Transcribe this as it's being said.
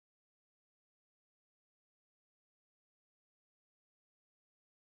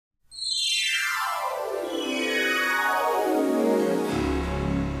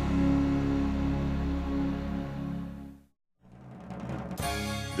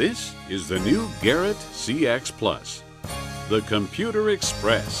This is the new Garrett CX Plus, the Computer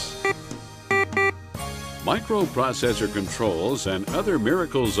Express. Microprocessor controls and other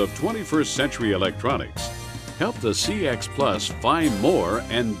miracles of 21st century electronics help the CX Plus find more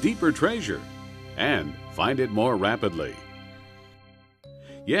and deeper treasure, and find it more rapidly.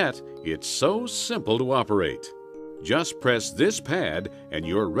 Yet, it's so simple to operate. Just press this pad and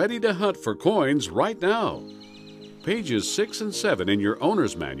you're ready to hunt for coins right now. Pages 6 and 7 in your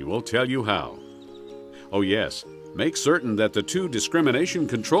owner's manual tell you how. Oh yes, make certain that the two discrimination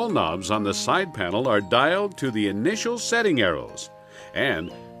control knobs on the side panel are dialed to the initial setting arrows,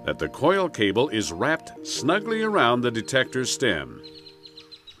 and that the coil cable is wrapped snugly around the detector's stem.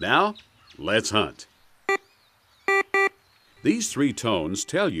 Now, let's hunt. These three tones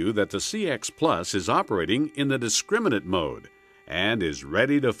tell you that the CX Plus is operating in the discriminate mode and is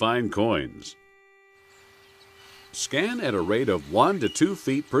ready to find coins. Scan at a rate of 1 to 2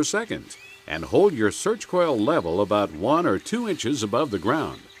 feet per second and hold your search coil level about 1 or 2 inches above the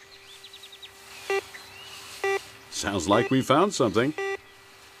ground. Sounds like we found something.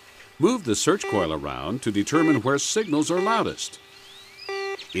 Move the search coil around to determine where signals are loudest.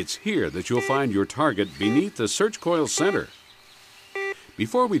 It's here that you'll find your target beneath the search coil center.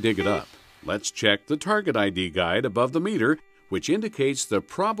 Before we dig it up, let's check the target ID guide above the meter, which indicates the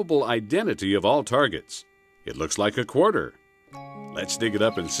probable identity of all targets. It looks like a quarter. Let's dig it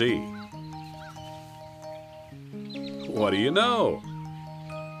up and see. What do you know?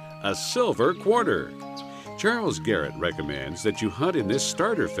 A silver quarter. Charles Garrett recommends that you hunt in this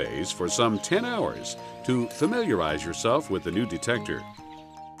starter phase for some 10 hours to familiarize yourself with the new detector.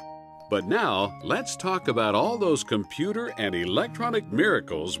 But now, let's talk about all those computer and electronic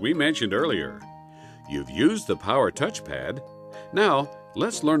miracles we mentioned earlier. You've used the power touchpad. Now,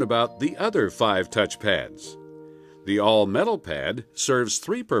 let's learn about the other 5 touch pads. The all-metal pad serves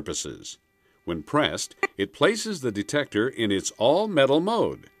 3 purposes. When pressed, it places the detector in its all-metal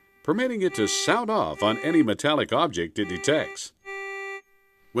mode, permitting it to sound off on any metallic object it detects.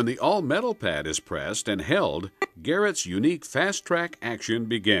 When the all-metal pad is pressed and held, Garrett's unique fast-track action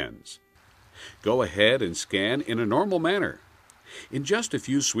begins. Go ahead and scan in a normal manner. In just a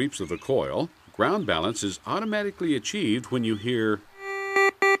few sweeps of the coil, ground balance is automatically achieved when you hear.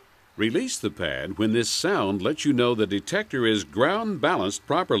 Release the pad when this sound lets you know the detector is ground balanced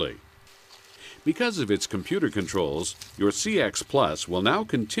properly. Because of its computer controls, your CX Plus will now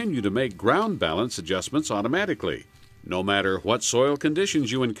continue to make ground balance adjustments automatically, no matter what soil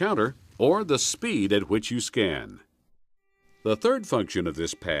conditions you encounter or the speed at which you scan. The third function of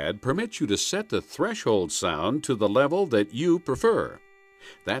this pad permits you to set the threshold sound to the level that you prefer.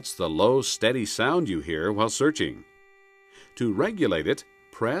 That's the low, steady sound you hear while searching. To regulate it,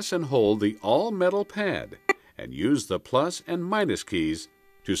 press and hold the all-metal pad and use the plus and minus keys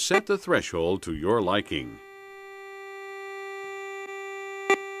to set the threshold to your liking.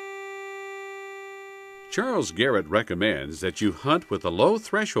 Charles Garrett recommends that you hunt with a low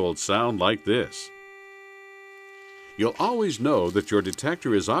threshold sound like this. You'll always know that your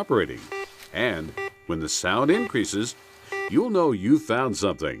detector is operating, and when the sound increases, you'll know you've found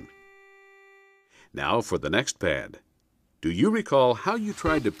something. Now for the next pad. Do you recall how you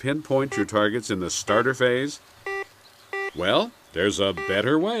tried to pinpoint your targets in the starter phase? Well, there's a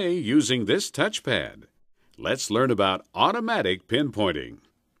better way using this touchpad. Let's learn about automatic pinpointing.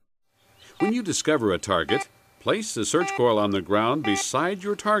 When you discover a target, place the search coil on the ground beside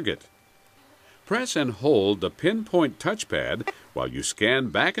your target. Press and hold the pinpoint touchpad while you scan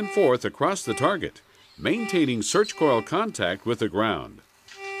back and forth across the target, maintaining search coil contact with the ground.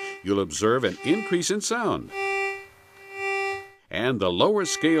 You'll observe an increase in sound, and the lower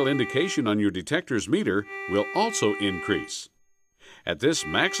scale indication on your detector's meter will also increase. At this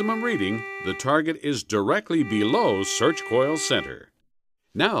maximum reading, the target is directly below search coil center.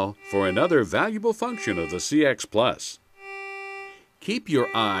 Now for another valuable function of the CX Plus. Keep your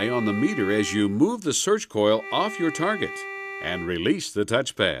eye on the meter as you move the search coil off your target and release the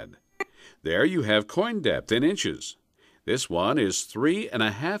touchpad. There you have coin depth in inches. This one is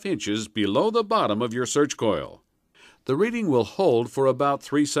 3.5 inches below the bottom of your search coil. The reading will hold for about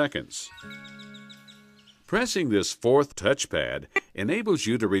 3 seconds. Pressing this 4th touchpad enables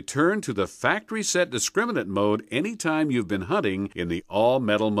you to return to the factory set discriminant mode anytime you've been hunting in the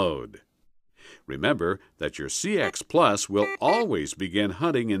all-metal mode. Remember that your CX Plus will always begin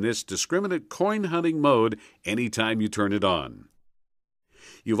hunting in this discriminate coin hunting mode anytime you turn it on.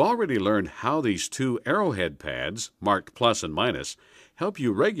 You've already learned how these 2 arrowhead pads, marked plus and minus, help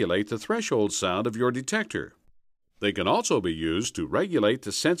you regulate the threshold sound of your detector. They can also be used to regulate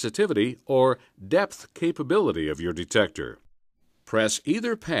the sensitivity or depth capability of your detector. Press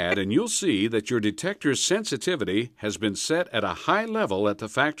either pad and you'll see that your detector's sensitivity has been set at a high level at the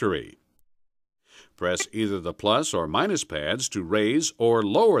factory. Press either the plus or minus pads to raise or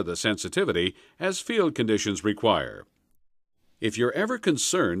lower the sensitivity as field conditions require. If you're ever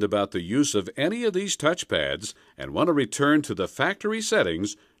concerned about the use of any of these touch pads and want to return to the factory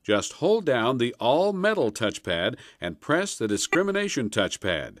settings, just hold down the all-metal touchpad and press the discrimination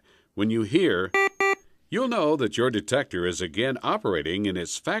touchpad. When you hear, you'll know that your detector is again operating in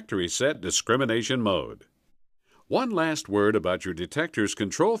its factory-set discrimination mode. One last word about your detector's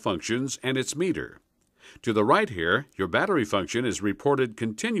control functions and its meter. To the right here, your battery function is reported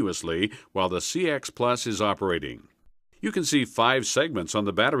continuously while the CX Plus is operating. You can see 5 segments on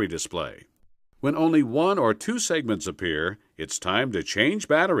the battery display. When only 1 or 2 segments appear, it's time to change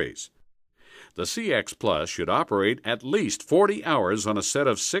batteries. The CX Plus should operate at least 40 hours on a set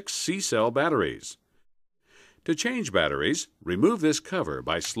of 6 C-cell batteries. To change batteries, remove this cover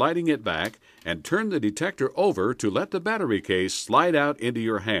by sliding it back and turn the detector over to let the battery case slide out into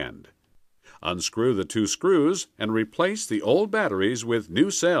your hand. Unscrew the 2 screws and replace the old batteries with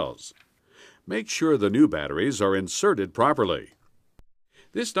new cells. Make sure the new batteries are inserted properly.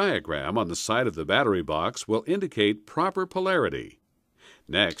 This diagram on the side of the battery box will indicate proper polarity.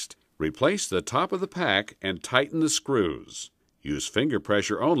 Next, replace the top of the pack and tighten the screws. Use finger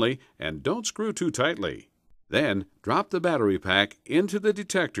pressure only and don't screw too tightly. Then, drop the battery pack into the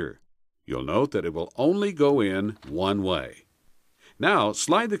detector. You'll note that it will only go in one way. Now,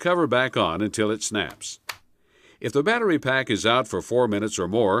 slide the cover back on until it snaps. If the battery pack is out for 4 minutes or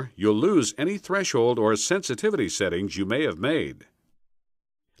more, you'll lose any threshold or sensitivity settings you may have made.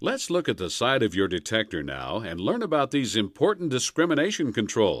 Let's look at the side of your detector now and learn about these important discrimination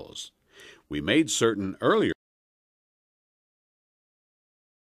controls. We made certain earlier